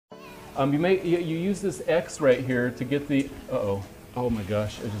You use this X right here to get the. Oh my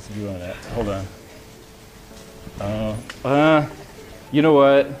gosh! I just drew on that. Hold on. You know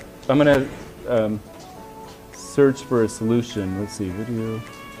what? I'm gonna search for a solution. Let's see, video.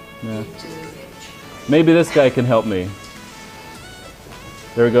 Nah. Maybe this guy can help me.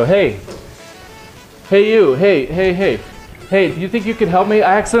 There we go. Hey you. Hey. Do you think you could help me?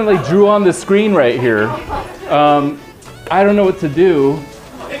 I accidentally drew on the screen right here. I don't know what to do.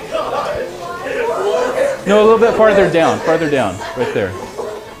 No, a little bit farther down, right there.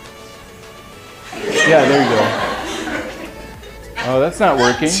 Yeah, there you go. Oh, that's not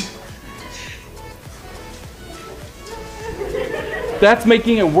working. That's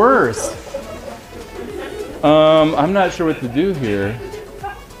making it worse. I'm not sure what to do here.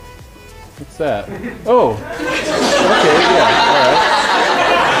 What's that? Oh, okay, yeah, all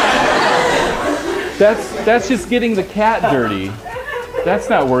right. That's just getting the cat dirty. That's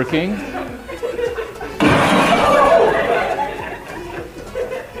not working.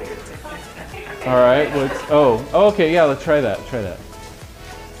 All right, okay, yeah, let's try that.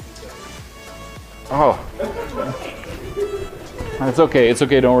 Oh, it's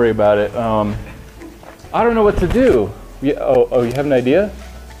okay, don't worry about it. I don't know what to do. You have an idea?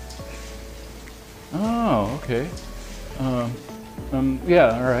 Oh, okay.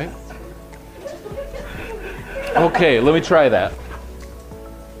 Yeah, all right. Okay, let me try that.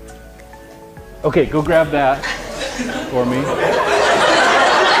 Okay, go grab that for me.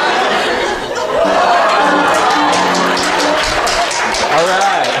 All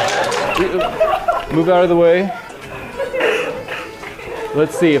right. Move out of the way.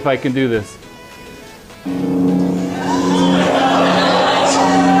 Let's see if I can do this.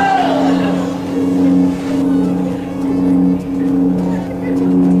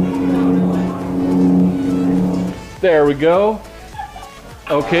 There we go.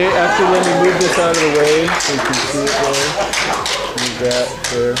 Okay, after let me move this out of the way so you can see it there. Move that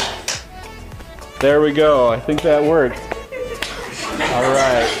there. There we go. I think that worked. All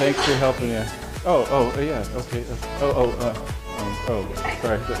right. Thanks for helping me. Oh, yeah. Okay.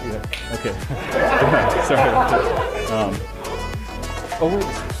 Sorry. Yeah. Okay. Sorry. Wait.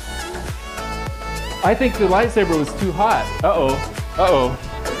 I think the lightsaber was too hot. Uh-oh.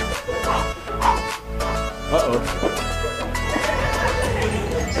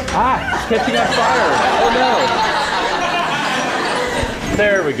 It's catching on fire. Oh no.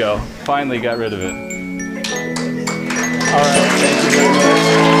 There we go. Finally got rid of it. All right. Thank you very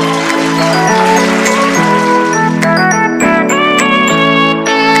much.